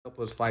Help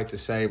us fight to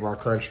save our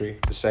country,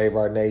 to save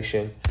our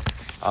nation,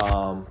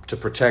 to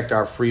protect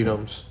our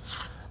freedoms.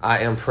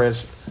 I am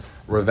Prince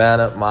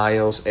Ravanna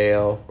Miles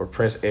L, or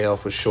Prince L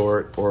for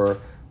short,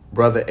 or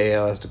Brother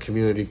L as the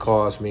community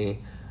calls me,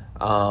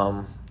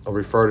 or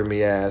refer to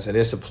me as. And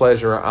it's a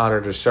pleasure and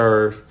honor to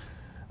serve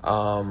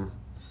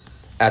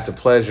at the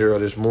pleasure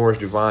of this Moorish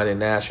Divine and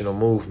National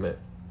Movement.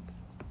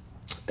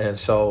 And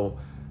so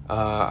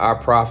our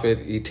prophet,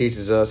 he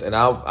teaches us, and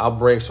I'll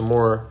bring some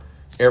more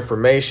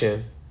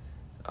information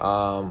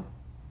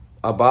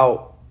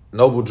about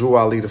Noble Drew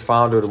Ali, the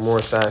founder of the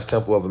Moorish Science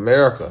Temple of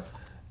America,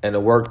 and the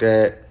work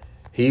that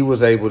he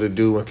was able to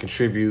do and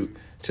contribute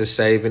to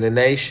saving the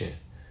nation.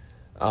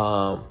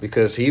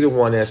 Because he the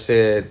one that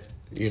said,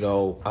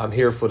 I'm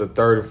here for the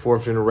third and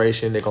fourth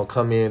generation. They're going to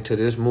come into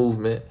this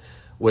movement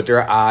with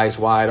their eyes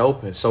wide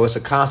open. So it's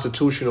a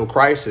constitutional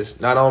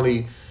crisis, not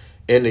only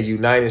in the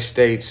United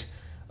States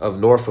of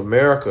North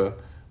America,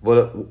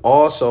 but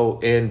also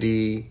in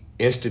the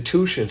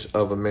institutions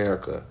of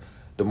America.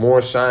 The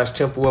Moorish Science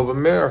Temple of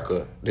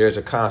America, there's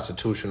a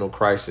constitutional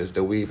crisis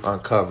that we've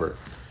uncovered.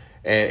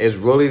 And it's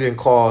really been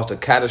caused a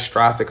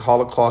catastrophic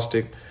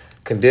holocaustic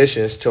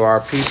conditions to our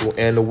people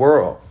and the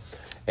world.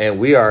 And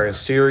we are in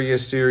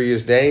serious,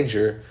 serious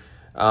danger.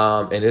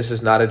 And this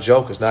is not a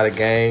joke. It's not a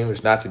game.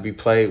 It's not to be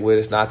played with.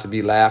 It's not to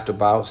be laughed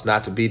about. It's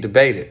not to be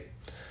debated.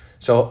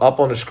 So up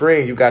on the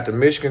screen, you got the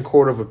Michigan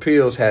Court of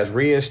Appeals has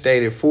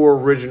reinstated 4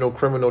 original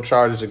criminal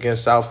charges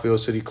against Southfield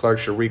City Clerk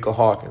Sharika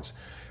Hawkins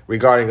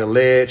regarding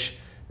alleged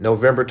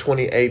November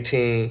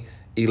 2018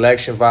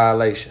 election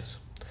violations.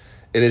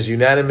 It is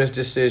unanimous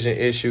decision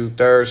issued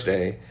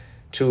Thursday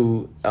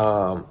to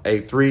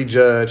a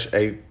three-judge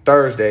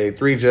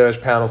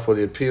panel for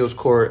the appeals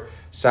court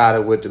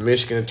sided with the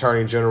Michigan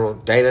Attorney General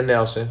Dana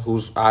Nelson,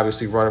 who's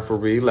obviously running for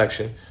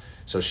re-election,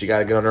 so she got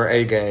to get on her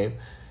A game,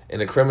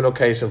 in a criminal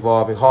case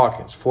involving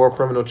Hawkins. 4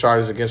 criminal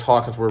charges against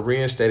Hawkins were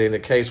reinstated, and the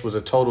case was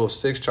a total of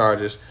 6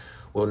 charges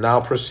will now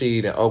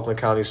proceed in Oakland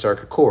County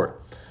Circuit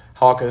Court.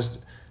 Hawkins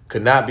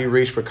could not be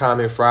reached for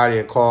comment Friday,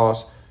 and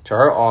calls to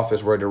her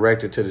office were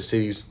directed to the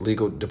city's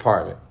legal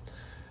department.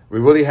 We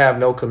really have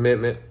no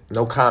comment,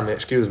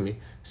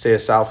 said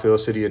Southfield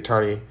City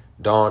Attorney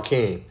Dawn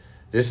King.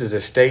 This is a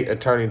state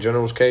attorney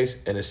general's case,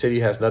 and the city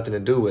has nothing to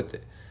do with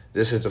it.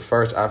 This is the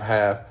first I've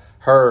have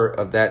heard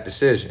of that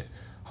decision.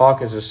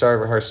 Hawkins is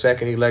serving her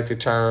second elected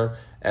term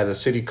as a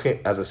city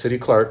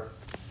clerk.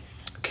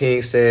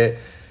 King said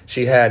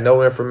she had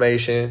no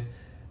information.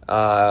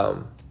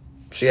 That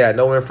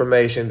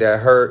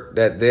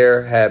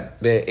there had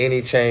been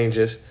any change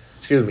in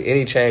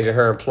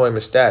her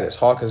employment status.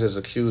 Hawkins is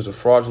accused of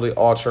fraudulently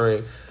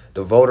altering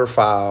the voter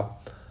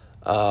file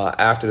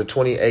after the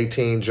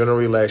 2018 general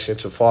election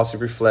to falsely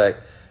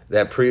reflect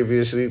that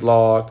previously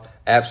logged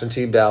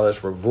absentee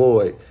ballots were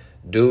void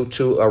due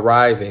to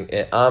arriving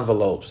in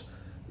envelopes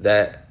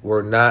that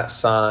were not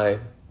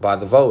signed by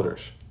the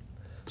voters.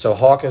 So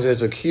Hawkins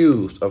is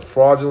accused of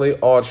fraudulently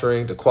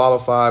altering the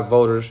qualified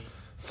voters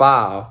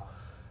file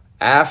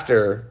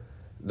after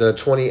the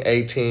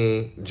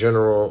 2018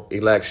 general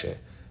election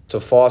to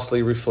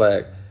falsely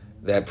reflect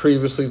that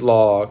previously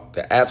logged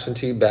the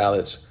absentee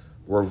ballots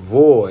were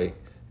void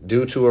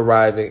due to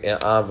arriving in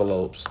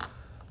envelopes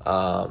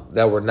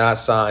that were not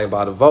signed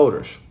by the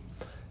voters.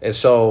 And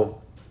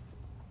so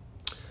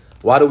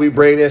why do we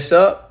bring this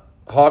up?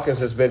 Hawkins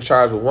has been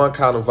charged with 1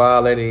 count of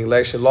violating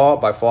election law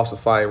by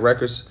falsifying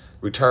returns,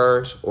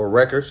 a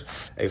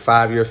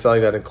 5-year felony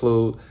that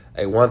include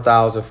a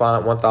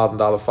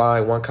 $1,000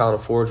 fine, 1 count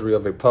of forgery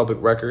of a public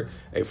record,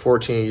 a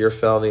 14-year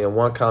felony, and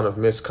 1 count of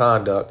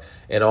misconduct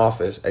in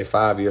office, a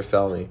 5-year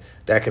felony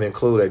that can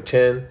include a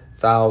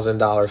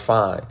 $10,000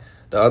 fine.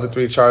 The other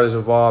 3 charges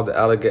involve the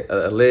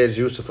alleged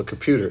use of a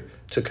computer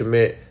to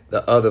commit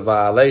the other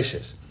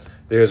violations.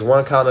 There is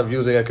 1 count of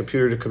using a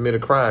computer to commit a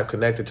crime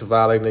connected to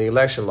violating the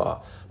election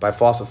law by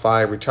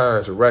falsifying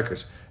returns or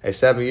records, a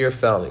 7-year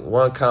felony,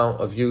 1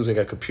 count of using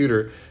a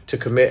computer to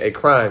commit a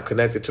crime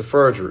connected to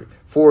forgery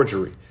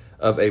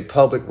of a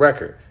public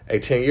record, a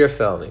 10-year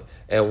felony,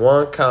 and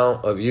 1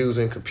 count of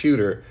using a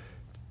computer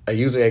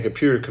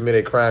to commit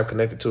a crime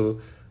connected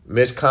to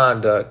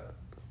misconduct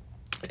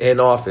in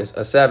office,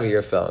 a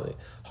 7-year felony.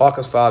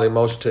 Hawkins filed a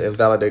motion to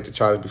invalidate the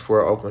charges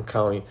before Oakland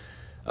County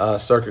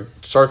Oakland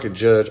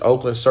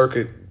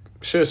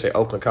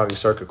County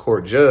Circuit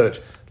Court Judge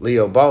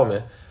Leo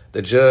Bowman.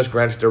 The judge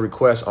granted the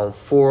request on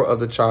 4 of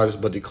the charges,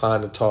 but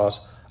declined to toss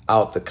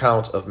out the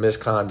counts of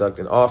misconduct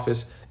in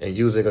office and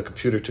using a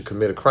computer to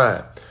commit a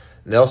crime.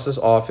 Nelson's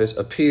office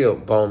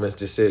appealed Bowman's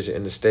decision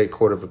in the State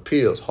Court of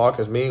Appeals.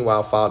 Hawkins,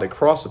 meanwhile, filed a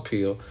cross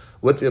appeal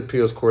with the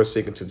appeals court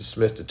seeking to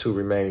dismiss the 2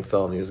 remaining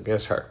felonies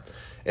against her.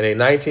 In a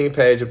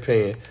 19-page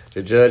opinion,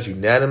 the judge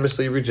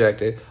unanimously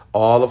rejected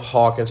all of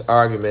Hawkins'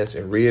 arguments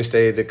and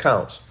reinstated the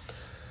counts.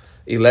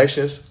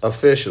 Elections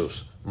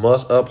officials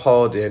must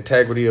uphold the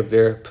integrity of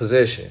their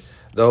position.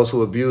 Those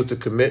who abuse the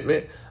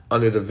commitment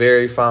under the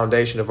very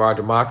foundation of our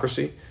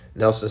democracy,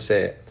 Nelson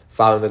said,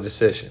 following the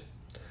decision.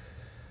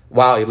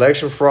 While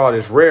election fraud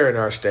is rare in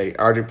our state,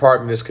 our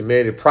department is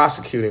committed to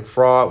prosecuting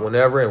fraud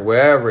whenever and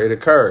wherever it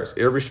occurs,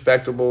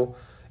 irrespective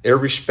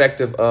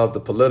of the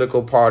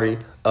political party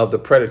of the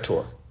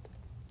predator.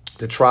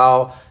 The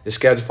trial is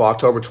scheduled for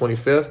October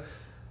 25th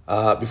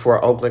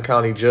before Oakland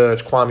County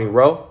Judge Kwame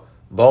Rowe.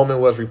 Bowman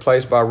was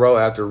replaced by Rowe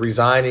after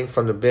resigning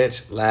from the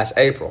bench last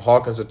April.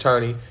 Hawkins'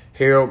 attorney,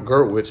 Harold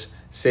Gerwitz,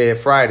 said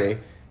Friday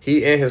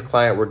he and his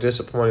client were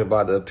disappointed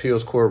by the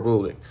appeals court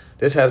ruling.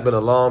 This has been a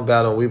long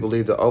battle, and we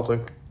believe the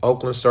Oakland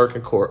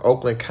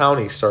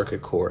County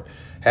Circuit Court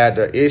had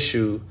the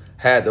issues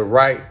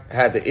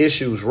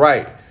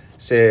right,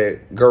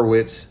 said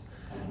Gerwitz.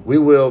 We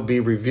will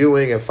be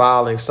reviewing and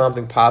filing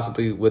something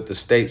possibly with the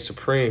state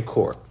Supreme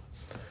Court.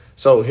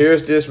 So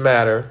here's this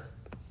matter.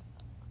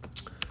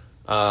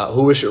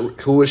 Who is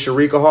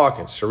Sharika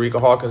Hawkins?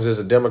 Sharika Hawkins is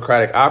a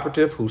Democratic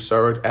operative who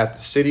served as the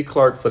city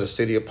clerk for the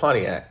city of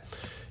Pontiac.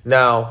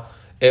 Now,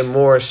 in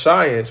Moorish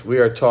science, we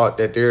are taught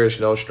that there is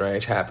no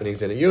strange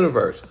happenings in the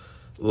universe.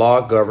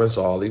 Law governs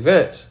all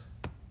events.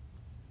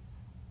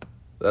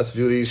 Let's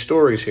view these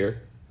stories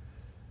here.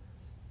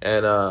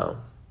 And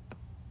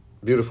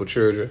beautiful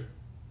children.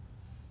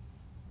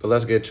 But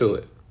let's get to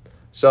it.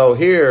 So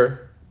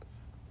here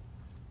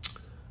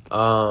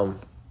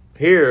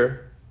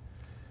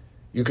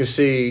you can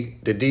see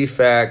the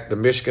defect, the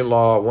Michigan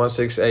law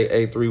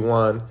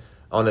 168831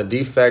 on the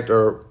defect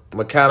or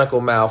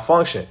mechanical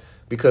malfunction,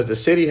 because the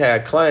city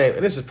had claimed,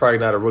 and this is probably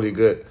not a really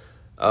good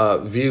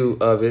view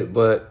of it,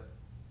 but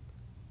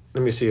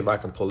let me see if I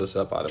can pull this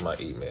up out of my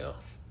email.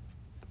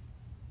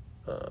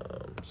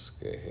 Let's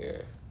get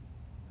here.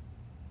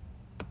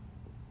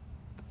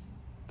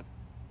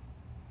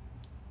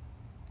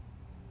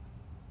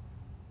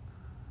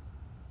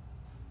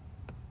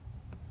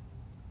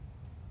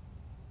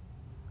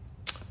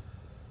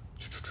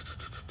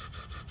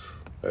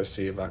 Let's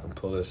see if I can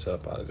pull this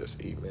up out of this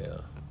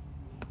email.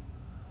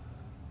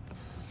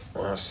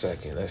 1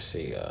 second. Let's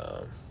see.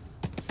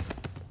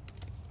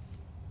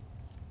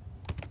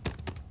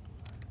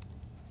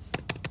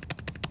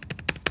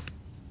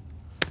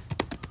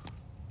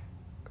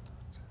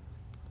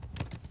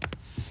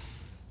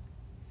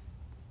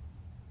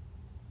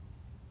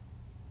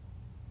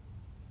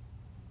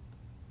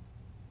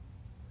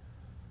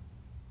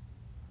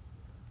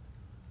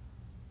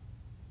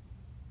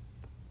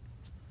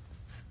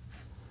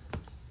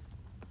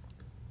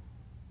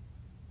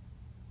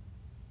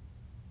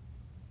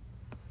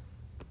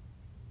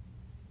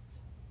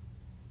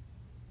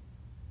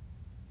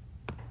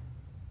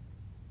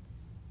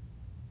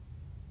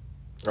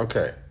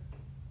 Okay.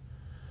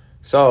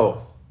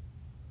 So,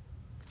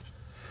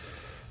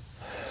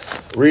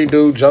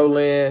 redo Joe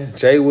Lynn,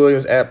 J.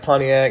 Williams at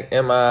Pontiac,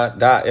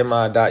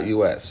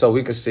 mi.mi.us. So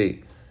we can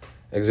see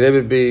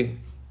Exhibit B,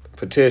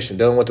 petition,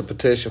 dealing with the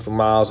petition for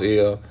Miles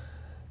Ill,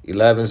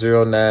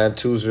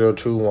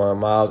 1109-2021,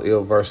 Miles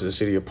Ill versus the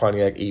city of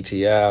Pontiac,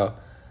 ETL.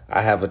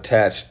 I have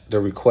attached the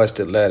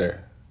requested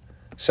letter.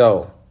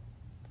 So,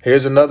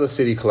 here's another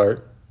city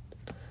clerk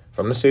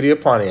from the city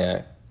of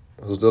Pontiac,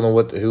 who's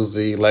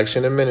the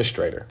election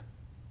administrator.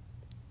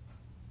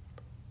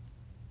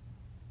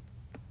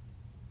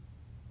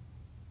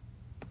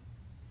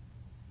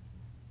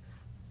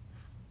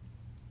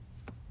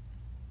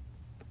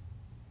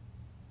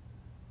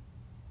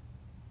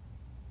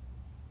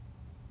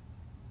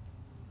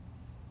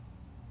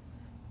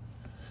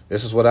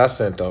 This is what I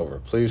sent over.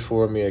 Please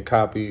forward me a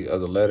copy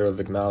of the letter of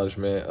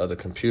acknowledgement of the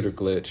computer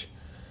glitch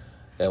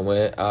that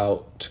went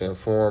out to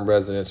inform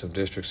residents of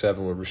District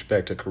 7 with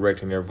respect to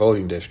correcting their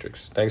voting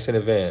districts. Thanks in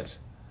advance.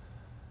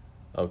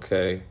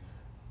 Okay.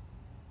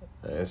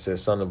 And it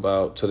says something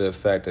about to the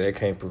effect that they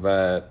can't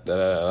provide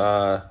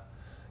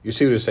You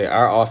see what they say?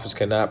 Our office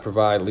cannot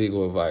provide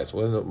legal advice.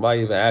 Why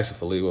even asking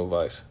for legal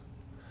advice?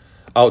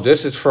 Oh,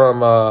 this is from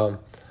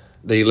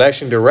the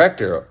election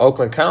director,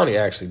 Oakland County,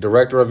 actually,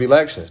 director of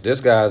elections.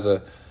 This guy is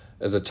a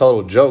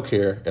total joke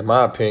here, in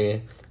my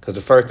opinion, because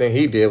the first thing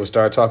he did was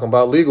start talking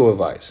about legal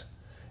advice.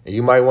 And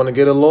you might want to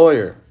get a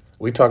lawyer.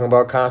 We talking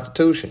about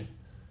Constitution.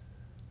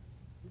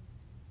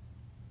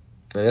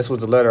 And this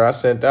was the letter I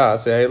sent out. I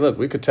said, hey, look,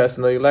 we could test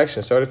an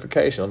election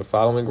certification on the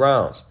following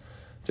grounds.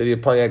 City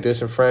of Pontiac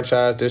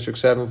disenfranchised District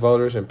 7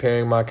 voters,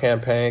 impairing my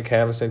campaign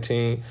canvassing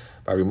team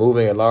by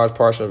removing a large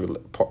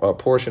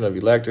portion of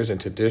electors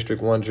into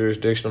District 1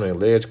 jurisdiction on an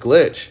alleged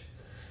glitch.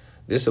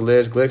 This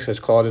alleged glitch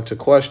has called into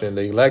question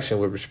the election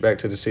with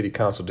respect to the City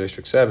Council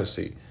District 7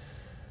 seat.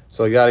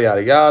 So yada,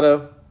 yada,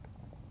 yada.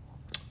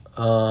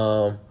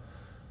 Yada,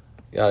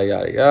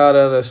 yada,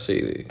 yada. Let's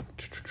see.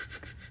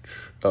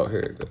 Oh,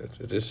 here it goes.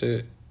 Is this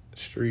it?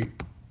 Street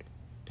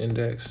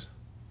index.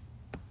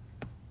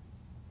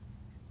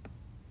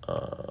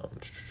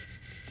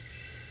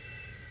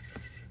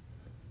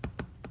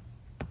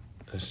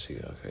 Let's see.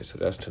 Okay, so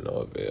that's to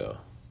no avail.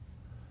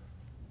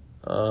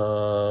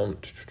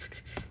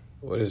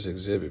 What is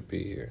Exhibit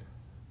B here?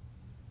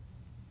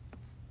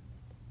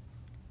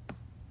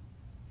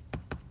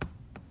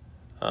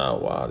 Oh,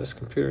 wow. This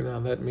computer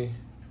not let me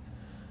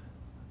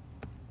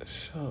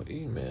show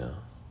email.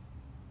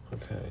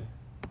 Okay.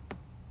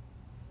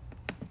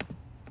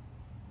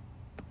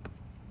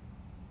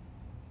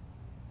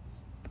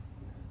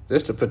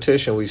 This is the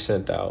petition we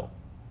sent out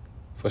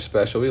for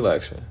special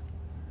election.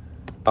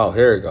 Oh,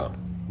 here we go.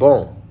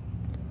 Boom.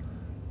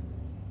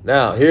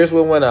 Now, here's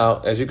what went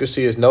out. As you can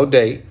see, it's no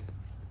date.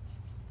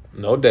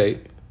 No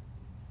date.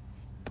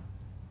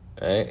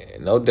 Right?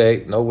 No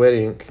date. No wet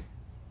ink.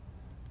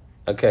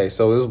 Okay,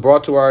 so it was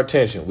brought to our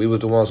attention. We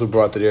was the ones who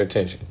brought to their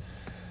attention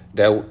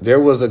that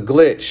there was a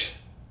glitch,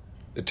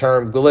 the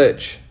term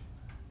glitch,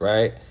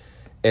 right,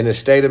 in the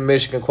state of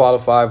Michigan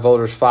qualified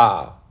voters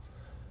file.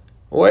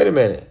 Wait a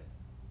minute.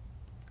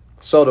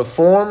 So the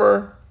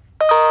former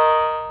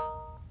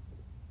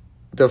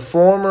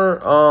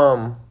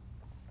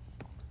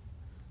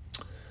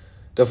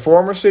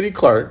city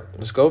clerk,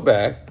 let's go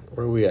back.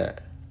 Where are we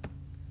at?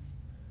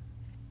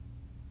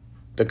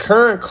 The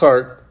current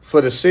clerk for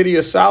the city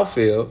of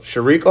Southfield,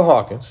 Sharika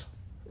Hawkins,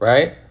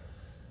 right,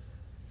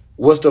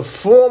 was the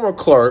former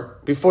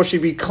clerk before she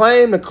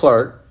became the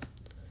clerk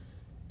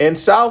in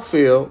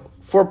Southfield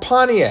for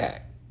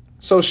Pontiac.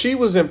 So she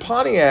was in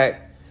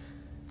Pontiac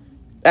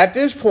at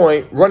this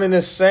point running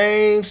the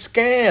same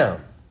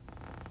scam.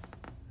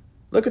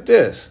 Look at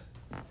this.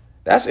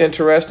 That's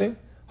interesting.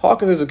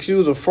 Hawkins is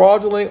accused of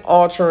fraudulently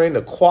altering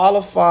the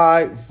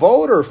qualified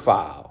voter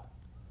file.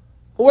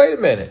 Wait a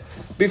minute.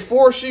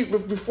 Before she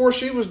was the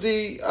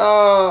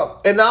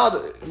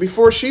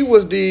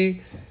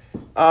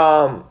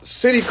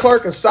city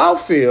clerk in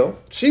Southfield,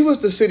 she was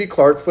the city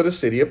clerk for the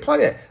city of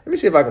Pontiac. Let me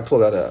see if I can pull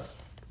that up.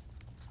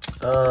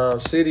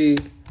 City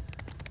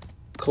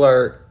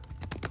clerk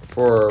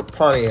for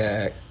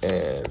Pontiac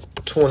in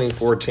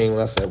 2014.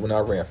 Let's say when I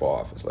ran for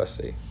office. Let's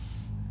see.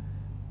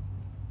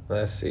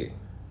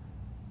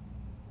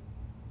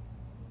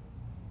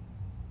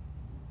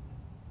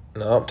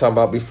 No, I'm talking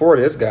about before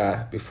this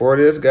guy.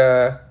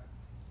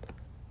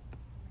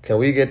 Can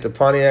we get the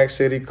Pontiac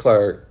City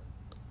Clerk?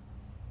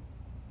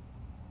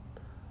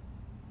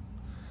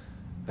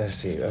 Let's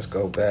see. Let's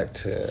go back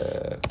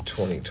to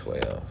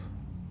 2012.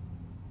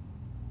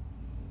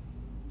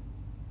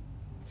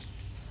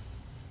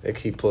 They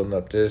keep pulling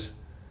up this.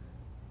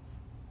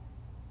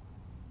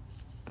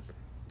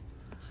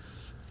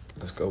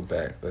 Let's go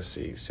back. Let's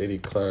see. City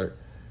Clerk.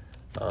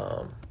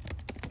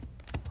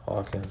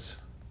 Hawkins.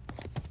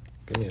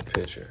 Give me a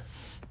picture.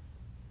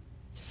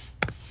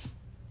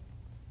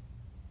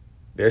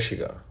 There she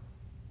go.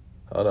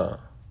 Hold on.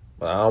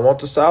 But I don't want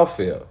the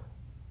Southfield.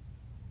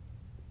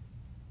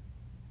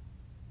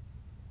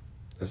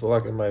 This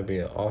looks like it might be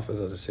an office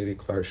of the city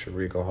clerk,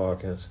 Sharika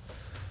Hawkins.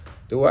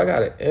 Do I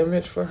got an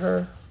image for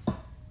her?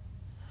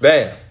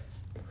 Bam.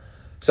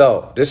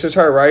 So this is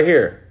her right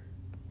here.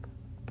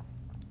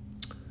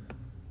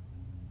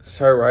 It's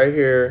her right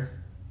here.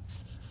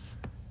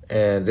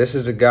 And this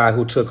is the guy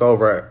who took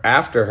over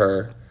after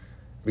her,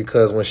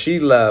 because when she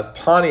left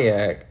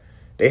Pontiac,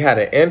 they had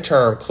an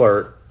interim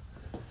clerk.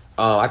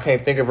 I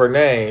can't think of her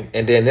name.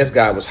 And then this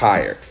guy was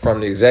hired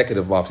from the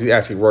executive office. He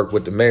actually worked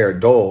with the mayor,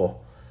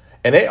 Dole.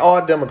 And they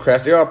all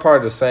Democrats. They're all part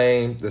of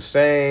the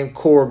same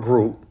core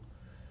group.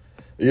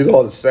 These are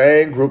all the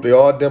same group. They're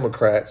all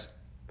Democrats.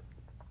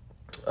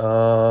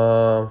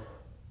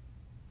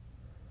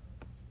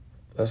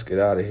 Let's get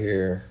out of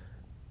here.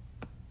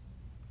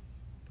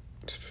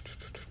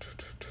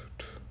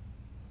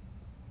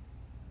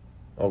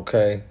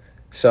 Okay,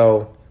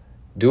 so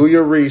do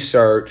your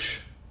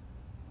research.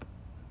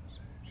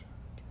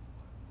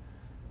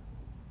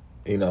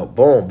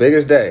 Boom,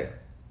 biggest day.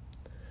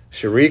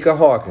 Sharika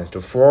Hawkins,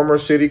 the former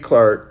city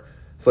clerk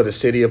for the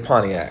city of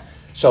Pontiac.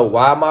 So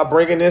why am I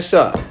bringing this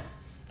up?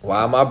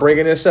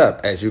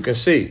 As you can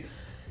see,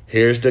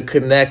 here's the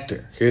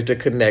connector. Here's the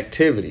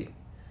connectivity.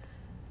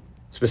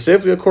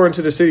 Specifically, according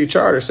to the city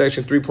charter,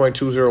 section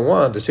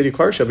 3.201, the city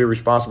clerk shall be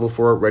responsible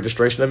for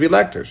registration of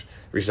electors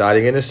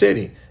residing in the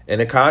city and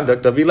the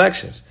conduct of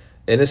elections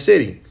in the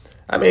city.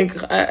 I mean,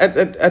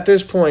 at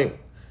this point,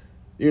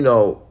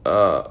 what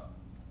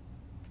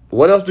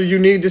else do you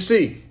need to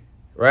see,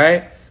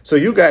 right? So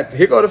here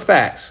go the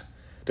facts.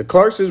 The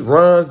clerks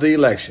runs the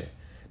election.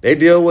 They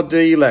deal with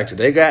the elector.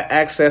 They got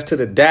access to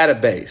the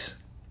database,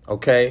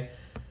 okay?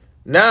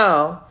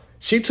 Now,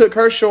 she took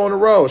her show on the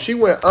road. She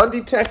went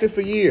undetected for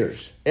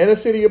years in the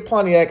city of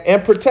Pontiac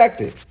and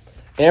protected.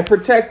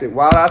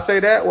 Why I say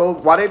that? Well,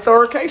 why they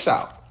throw her case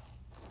out?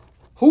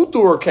 Who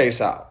threw her case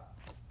out?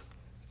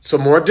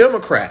 Some more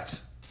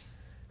Democrats,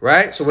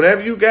 right? So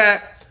whenever you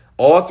got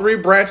all three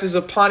branches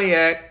of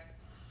Pontiac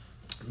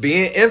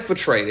being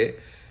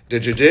infiltrated, the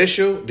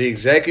judicial, the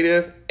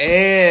executive,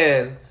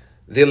 and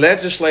the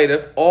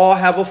legislative all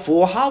have a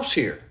full house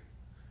here.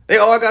 They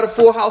all got a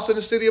full house in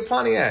the city of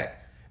Pontiac.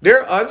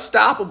 They're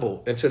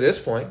unstoppable until this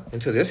point,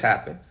 until this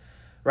happened,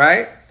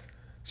 right?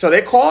 So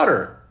they called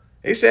her.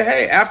 They said,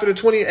 hey, after the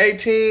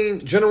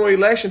 2018 general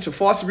election, to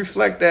falsely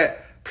reflect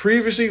that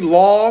previously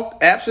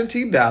logged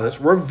absentee ballots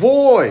were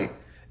void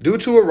due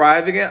to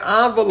arriving in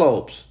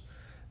envelopes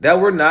that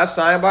were not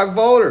signed by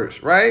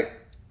voters, right?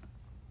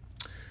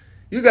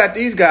 You got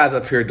these guys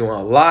up here doing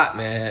a lot,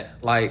 man.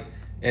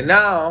 And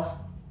now,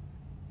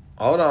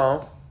 hold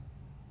on,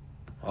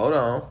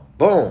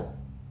 boom.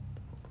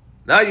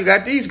 Now you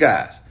got these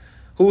guys.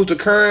 who's the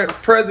current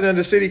president of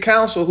the city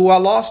council, who I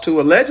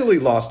allegedly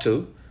lost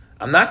to.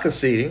 I'm not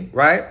conceding,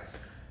 right?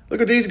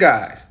 Look at these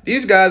guys.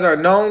 These guys are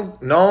known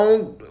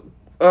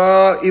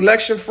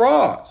election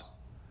frauds.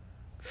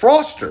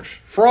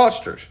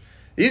 Fraudsters.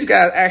 These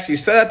guys actually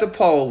sat at the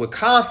poll with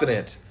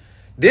confidence.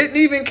 Didn't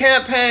even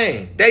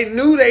campaign. They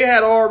knew they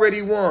had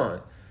already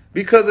won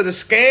because of the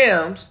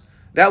scams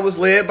that was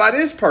led by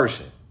this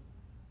person.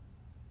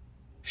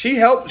 She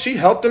helped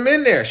them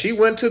in there. She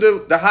went to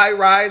the high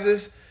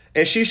rises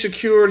and she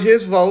secured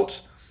his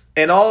votes,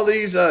 and all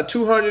these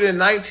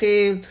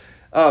 219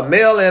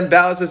 mail-in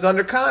ballots is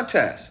under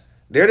contest.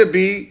 They're to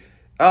be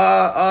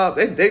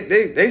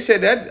they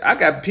said that I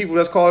got people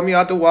that's calling me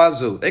out the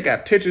wazoo. They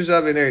got pictures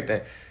of it and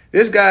everything.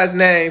 This guy's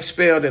name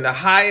spelled in the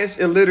highest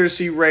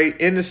illiteracy rate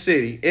in the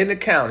city, in the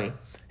county.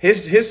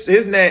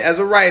 His name as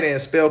a write-in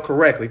spelled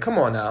correctly. Come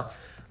on now.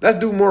 Let's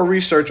do more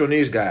research on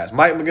these guys.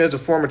 Mike McGinn is the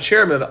former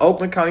chairman of the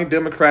Oakland County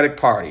Democratic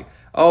Party.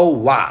 Oh,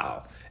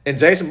 wow. And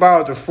Jason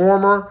Bauer is the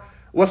former,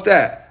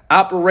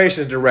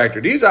 operations director.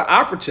 These are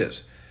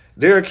operatives.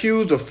 They're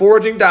accused of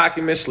forging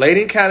documents,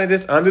 slating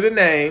candidates under the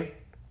name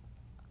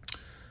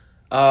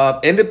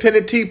of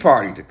Independent Tea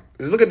Party.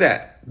 Look at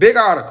that. Big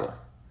article.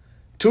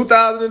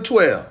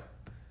 2012.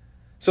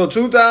 So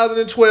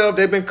 2012,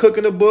 they've been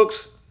cooking the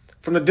books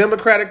from the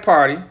Democratic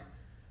Party.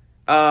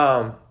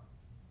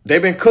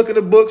 They've been cooking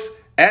the books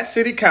at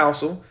City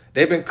Council.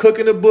 They've been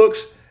cooking the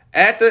books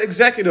at the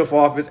executive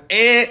office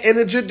and in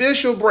the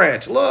judicial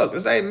branch. Look,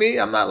 this ain't me.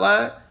 I'm not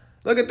lying.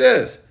 Look at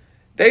this.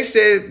 They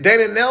said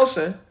Dana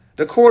Nelson,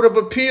 the Court of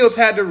Appeals,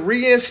 had to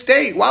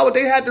reinstate. Why would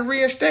they have to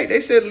reinstate?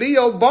 They said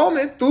Leo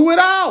Bowman threw it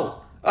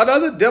out.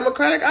 Another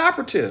Democratic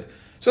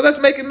operative. So let's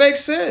make it make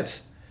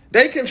sense.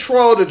 They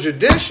control the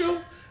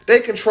judicial. They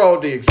control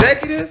the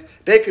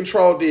executive. They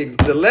control the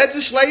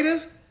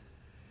legislative.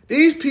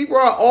 These people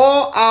are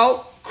all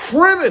out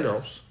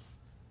criminals,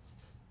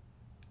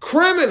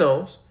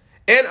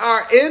 and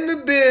are in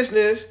the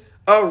business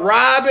of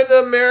robbing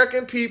the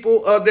American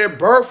people of their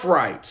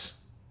birthrights.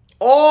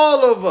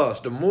 All of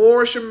us, the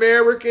Moorish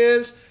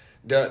Americans,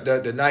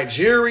 the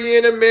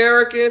Nigerian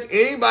Americans,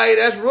 anybody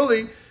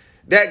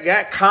that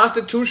got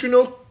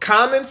constitutional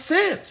common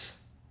sense.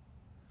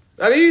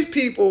 Now these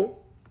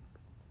people,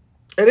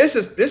 and this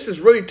is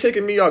really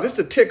ticking me off. This is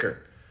a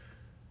ticker.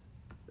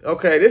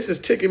 Okay, this is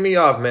ticking me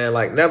off, man,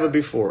 like never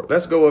before.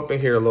 Let's go up in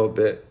here a little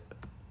bit.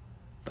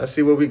 Let's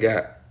see what we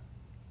got.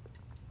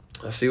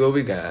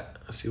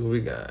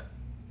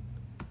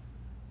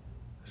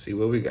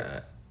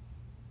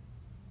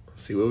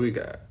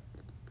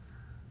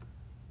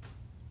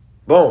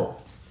 Boom.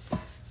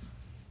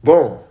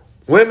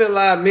 Women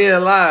lie,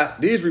 men lie.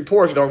 These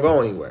reports don't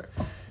go anywhere.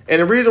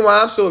 And the reason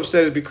why I'm so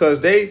upset is because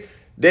they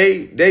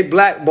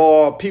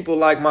blackball people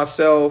like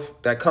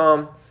myself that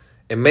come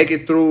and make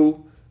it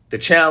through the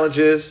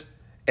challenges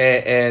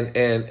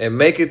and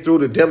make it through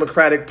the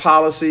democratic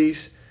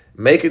policies,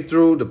 make it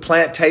through the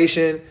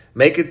plantation,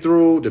 make it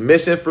through the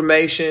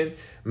misinformation,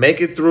 make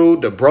it through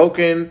the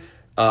broken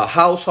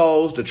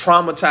households, the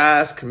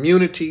traumatized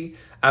community.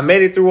 I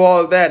made it through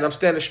all of that, and I'm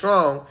standing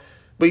strong.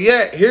 But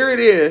yet, here it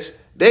is.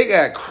 They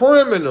got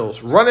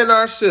criminals running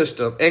our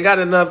system and got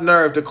enough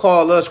nerve to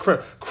call us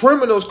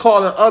criminals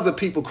calling other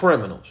people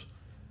criminals.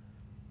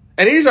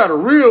 And these are the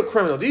real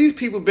criminals. These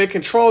people have been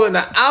controlling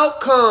the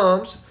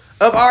outcomes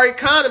of our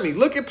economy.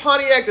 Look at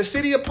Pontiac. The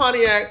city of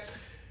Pontiac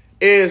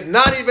is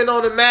not even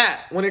on the map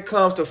when it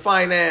comes to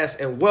finance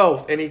and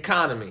wealth and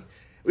economy.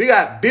 We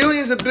got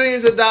billions and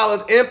billions of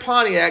dollars in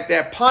Pontiac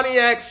that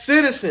Pontiac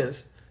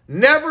citizens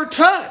never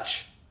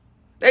touch.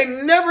 They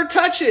never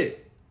touch it,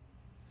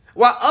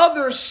 while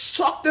others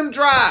suck them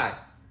dry.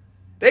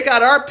 They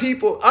got our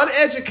people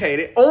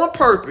uneducated on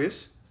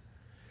purpose,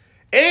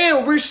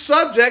 and we're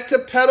subject to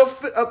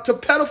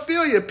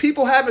pedophilia.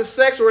 People having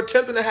sex or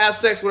attempting to have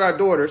sex with our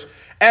daughters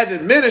as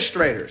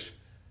administrators,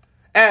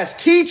 as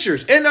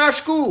teachers in our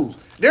schools.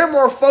 They're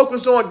more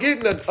focused on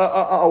getting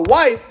a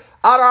wife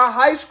out of our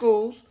high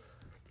schools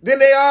than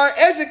they are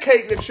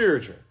educating the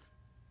children.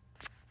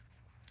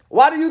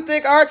 Why do you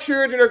think our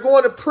children are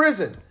going to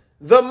prison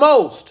the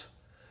most?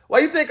 Why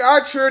do you think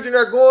our children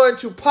are going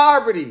to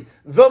poverty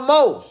the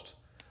most?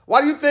 Why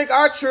do you think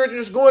our children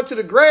is going to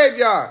the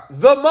graveyard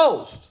the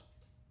most?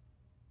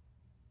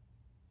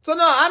 So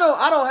no, I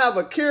don't have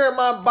a care in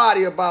my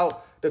body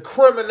about the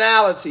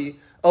criminality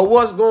of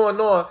what's going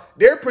on.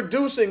 They're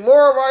producing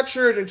more of our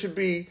children to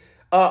be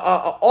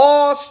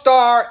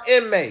all-star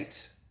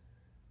inmates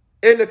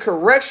in the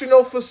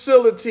correctional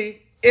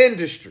facility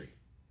industry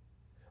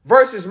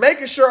versus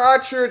making sure our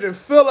children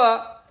fill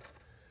up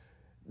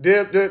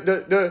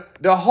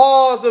the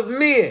halls of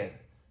men,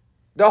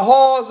 the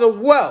halls of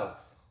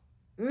wealth.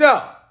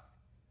 No.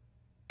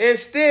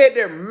 Instead,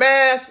 they're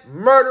mass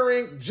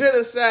murdering,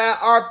 genocide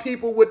our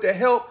people with the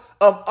help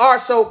of our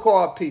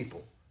so-called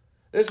people.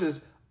 This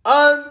is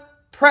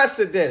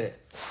unprecedented.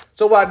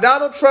 So while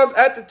Donald Trump's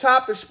at the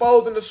top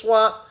exposing the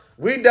swamp,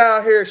 we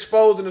down here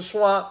exposing the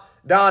swamp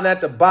down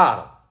at the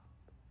bottom.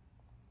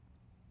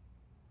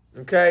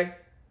 Okay?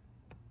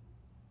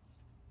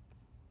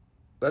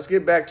 let's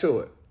get back to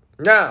it.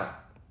 Now,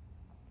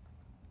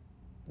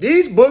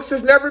 these books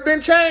has never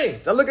been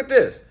changed. Now look at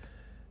this.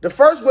 The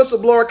first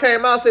whistleblower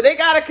came out and said they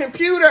got a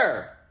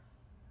computer.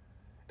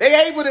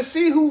 They able to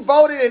see who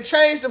voted and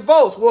change the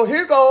votes. Well,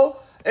 here go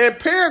a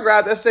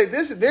paragraph that say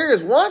this. There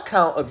is one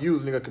count of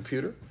using a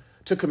computer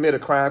to commit a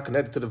crime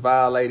connected to the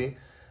violating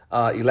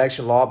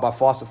election law by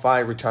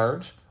falsifying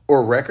returns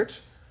or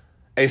records,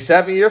 a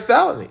 7-year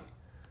felony.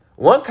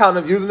 One count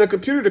of using a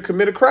computer to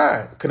commit a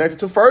crime connected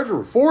to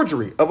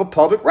forgery of a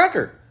public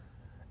record,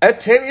 a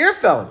 10-year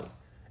felony.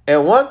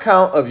 And one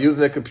count of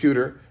using a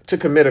computer to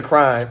commit a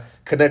crime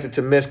connected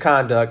to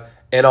misconduct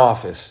in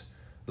office.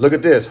 Look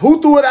at this.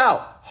 Who threw it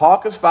out?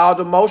 Hawkins filed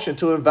a motion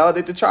to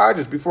invalidate the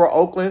charges before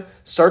Oakland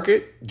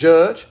Circuit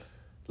Judge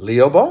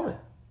Leo Bowman.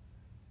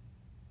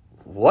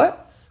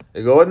 What?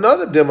 There go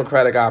another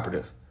Democratic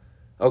operative.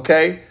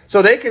 Okay?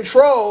 So they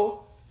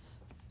control,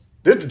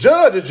 the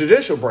judge is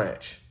judicial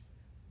branch.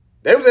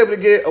 They was able to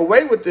get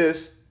away with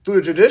this through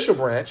the judicial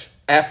branch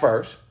at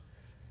first.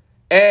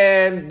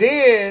 And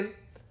then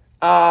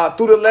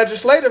through the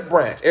legislative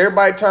branch.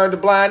 Everybody turned a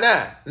blind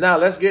eye. Now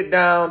let's go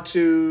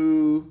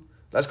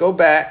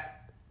back.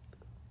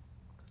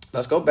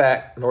 Let's go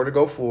back in order to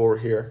go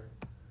forward here.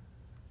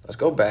 Let's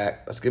go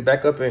back. Let's get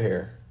back up in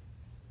here.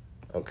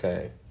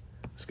 Okay.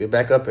 Let's get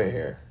back up in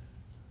here.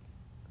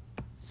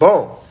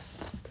 Boom.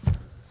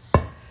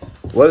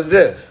 What is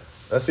this?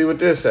 Let's see what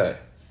this say.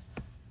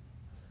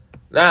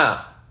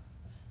 Now,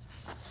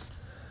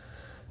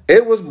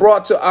 it was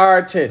brought to our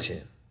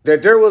attention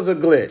that there was a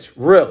glitch,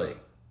 really,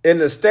 in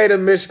the state of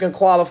Michigan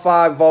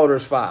qualified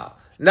voters file.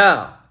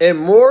 Now, in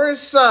Morris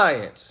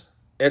Science,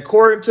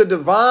 according to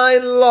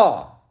divine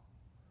law,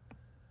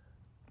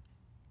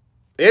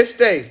 it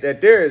states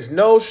that there is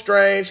no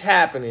strange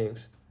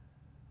happenings.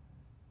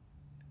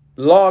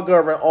 Law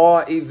govern all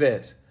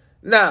events.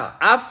 Now,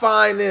 I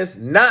find this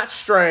not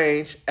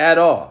strange at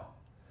all.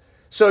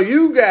 So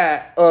you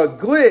got a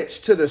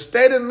glitch to the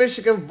state of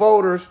Michigan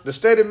voters, the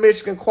state of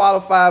Michigan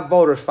qualified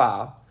voters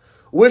file,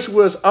 which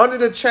was under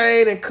the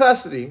chain and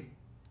custody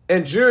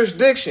and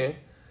jurisdiction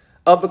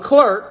of the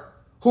clerk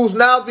who's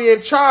now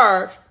being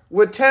charged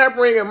with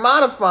tampering and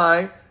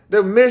modifying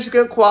the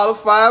Michigan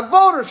qualified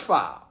voters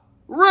file.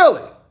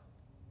 Really?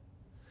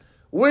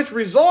 Which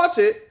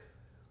resulted,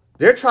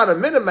 they're trying to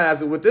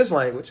minimize it with this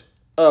language,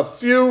 a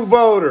few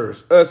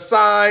voters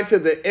assigned to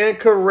the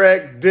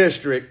incorrect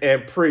district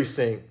and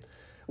precinct.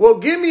 Well,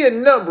 give me a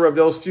number of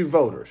those few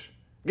voters.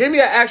 Give me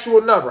an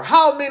actual number.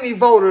 How many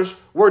voters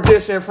were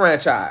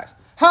disenfranchised?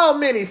 How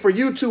many for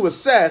you to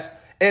assess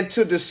and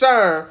to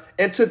discern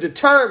and to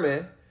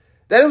determine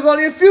that it was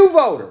only a few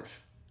voters?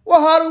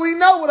 Well, how do we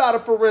know without a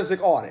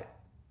forensic audit?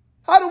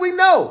 How do we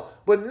know?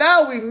 But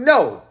now we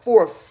know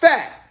for a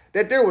fact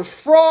that there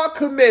was fraud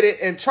committed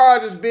and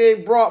charges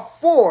being brought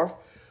forth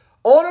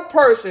on a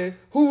person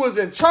who was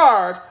in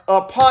charge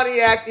of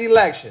Pontiac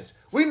Elections.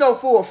 We know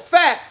for a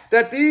fact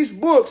that these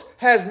books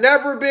has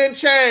never been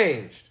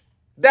changed.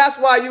 That's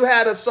why you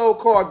had a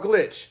so-called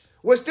glitch,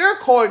 which they're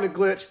calling a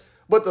glitch,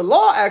 but the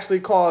law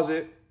actually calls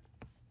it.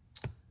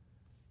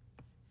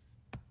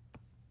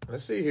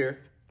 Let's see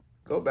here.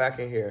 Go back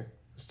in here.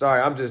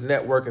 Sorry, I'm just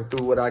networking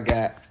through what I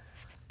got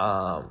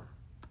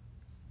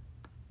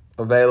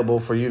available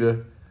for you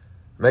to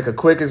make a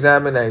quick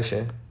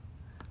examination.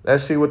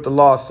 Let's see what the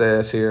law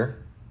says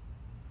here.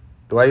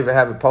 Do I even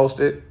have it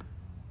posted?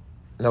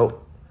 Nope.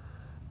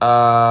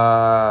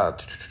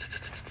 Let's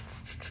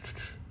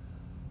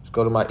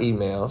go to my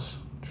emails.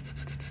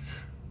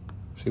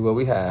 See what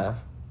we have.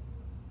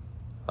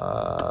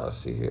 Let's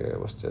see here.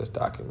 What's this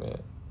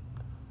document?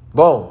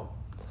 Boom.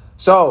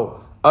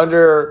 So,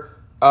 under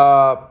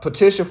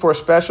petition for a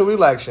special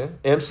election,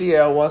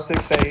 MCL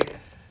 168,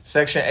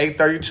 Section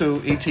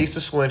 832, E.T.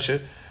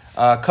 Swincher,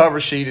 cover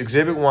sheet,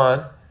 Exhibit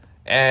 1.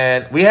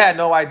 And we had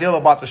no idea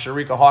about the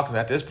Sharika Hawkins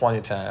at this point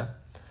in time.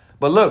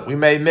 But look, we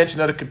made mention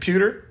of the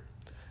computer.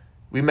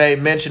 We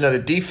made mention of the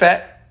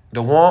defect,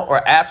 the want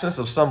or absence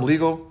of some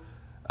legal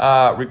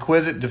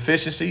requisite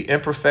deficiency,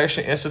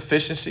 imperfection,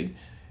 insufficiency.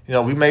 You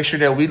know, we make sure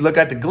that we look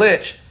at the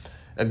glitch.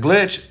 A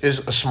glitch is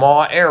a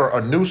small error,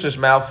 a nuisance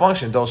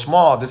malfunction. Though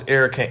small, this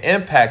error can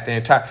impact the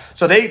entire.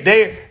 So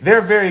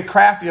they're very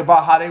crafty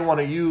about how they want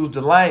to use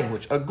the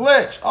language. A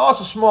glitch, oh,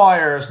 it's a small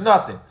error, it's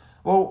nothing.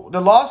 Well,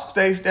 the law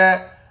states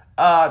that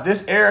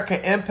this error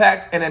can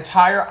impact an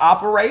entire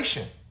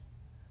operation,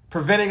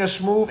 preventing a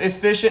smooth,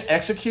 efficient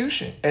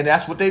execution. And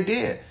that's what they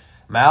did.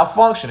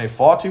 Malfunction, a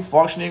faulty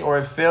functioning or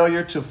a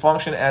failure to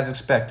function as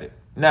expected.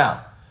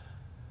 Now,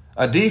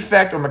 a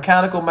defect or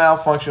mechanical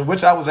malfunction,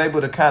 which I was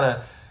able to kind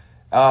of,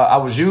 I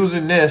was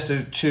using this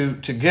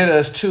to get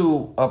us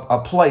to a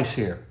place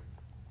here,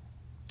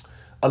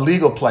 a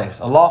legal place,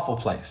 a lawful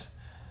place,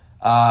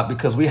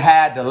 because we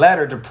had the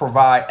letter to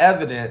provide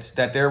evidence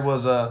that there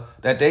was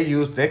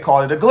they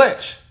called it a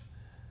glitch.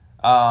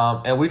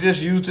 And we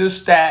just used this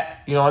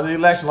stat, under the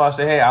election law,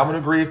 say, hey, I'm an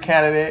aggrieved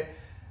candidate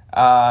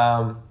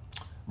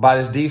by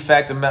this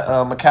defect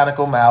of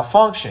mechanical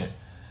malfunction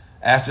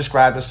as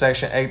described in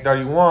Section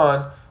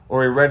 831,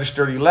 or a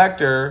registered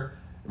elector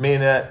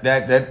meaning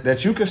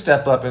that you can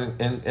step up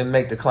and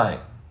make the claim,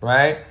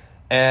 right?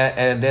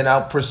 And then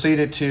I'll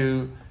proceed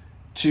to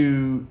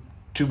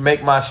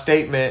make my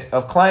statement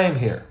of claim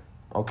here,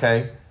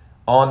 okay,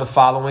 on the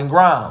following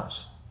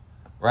grounds,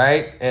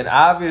 right? And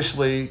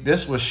obviously,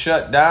 this was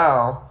shut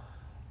down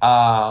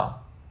by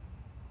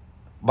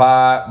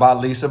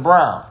Lisa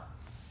Brown.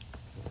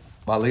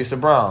 By Lisa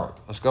Brown.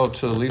 Let's go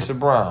to Lisa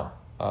Brown.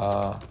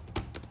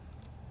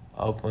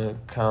 Oakland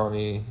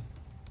County.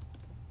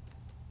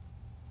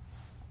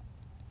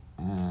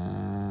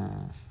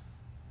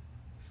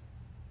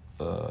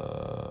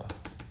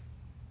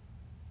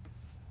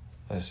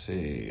 Let's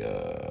see.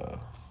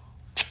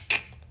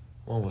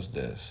 When was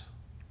this?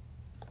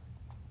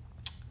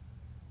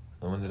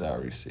 When did I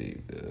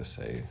receive this? Let's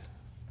say.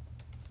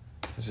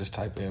 Let's just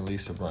type in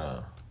Lisa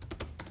Brown.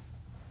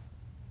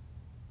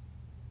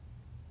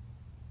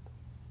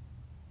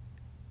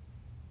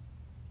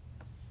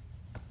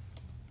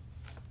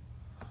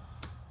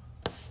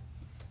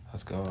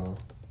 Let's go.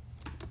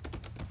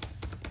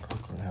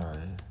 Oakland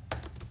County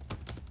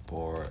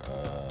Board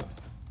of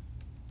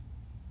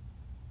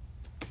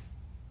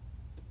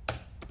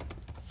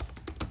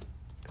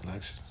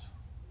Elections.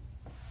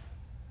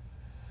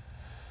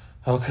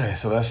 Okay,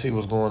 so let's see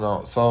what's going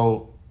on.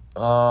 So,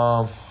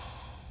 I'm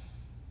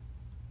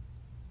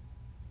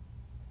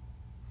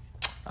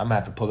gonna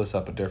have to pull this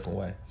up a different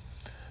way.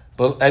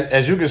 But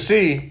as you can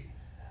see,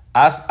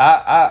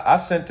 I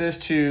sent this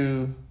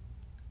to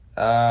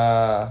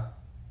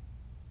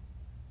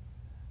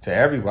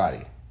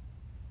everybody.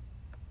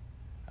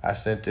 I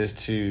sent this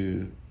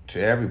to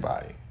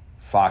everybody.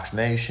 Fox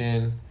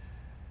Nation.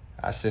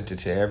 I sent it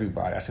to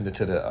everybody. I sent it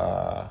to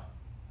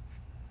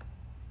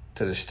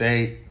the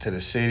state, to the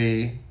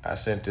city. I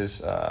sent this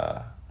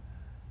to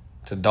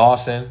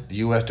Dawson, the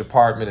U.S.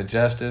 Department of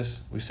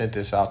Justice. We sent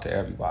this out to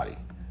everybody.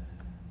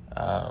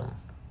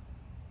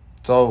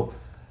 So,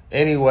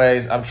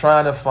 anyways, I'm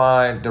trying to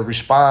find the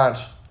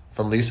response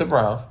from Lisa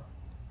Brown.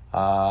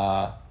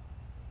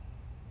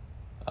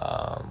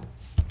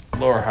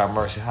 Lord have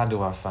mercy. How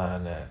do I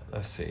find that?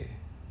 Let's see.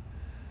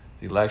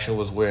 The election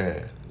was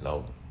when?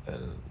 No,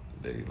 in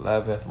the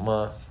 11th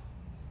month.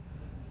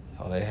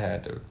 So they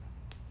had to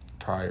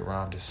probably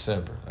around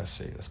December. Let's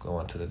see. Let's go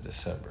into the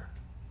December.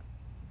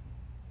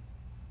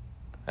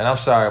 And I'm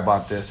sorry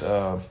about this.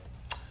 Those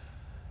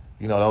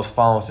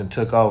phones and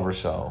took over,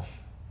 so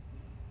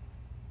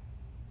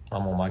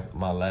I'm on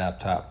my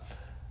laptop.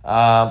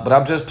 But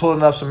I'm just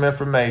pulling up some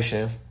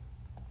information.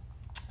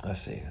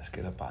 Let's see. Let's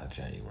get up out of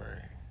January.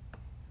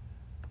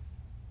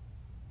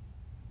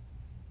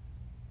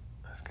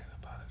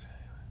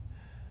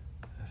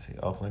 Let's see.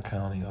 Oakland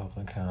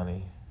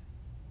County.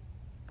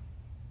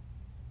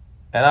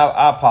 And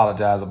I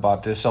apologize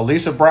about this. So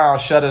Lisa Brown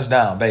shut us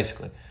down,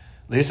 basically.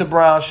 Lisa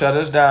Brown shut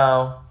us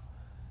down.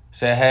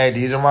 Said, hey,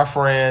 these are my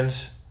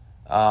friends.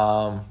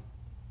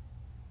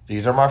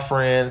 These are my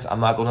friends. I'm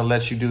not going to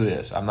let you do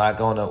this.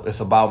 It's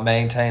about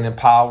maintaining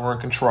power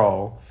and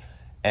control.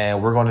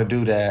 And we're going to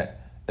do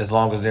that as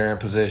long as they're in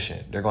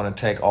position. They're going to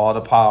take all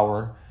the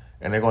power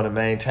and they're going to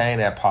maintain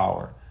that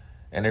power.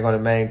 And they're going to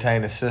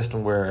maintain a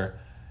system where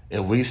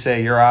if we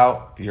say you're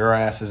out, your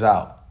ass is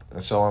out.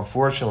 And so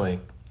unfortunately,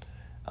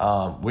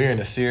 we're in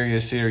a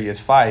serious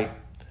fight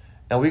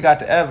and we got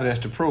the evidence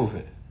to prove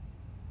it.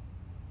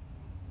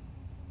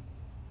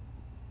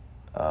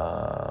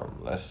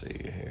 Let's see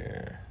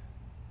here.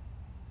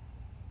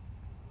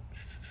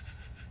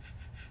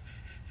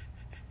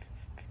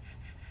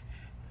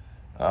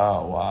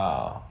 Oh,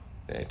 wow.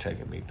 They're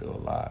taking me through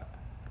a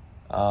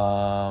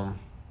lot.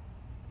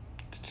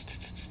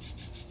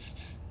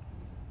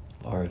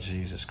 Lord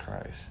Jesus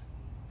Christ.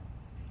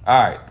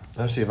 All right.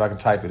 Let's see if I can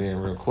type it in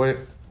real quick.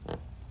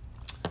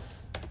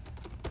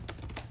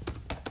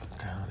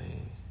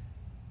 County.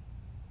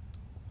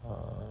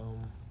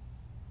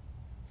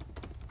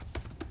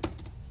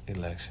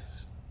 Elections.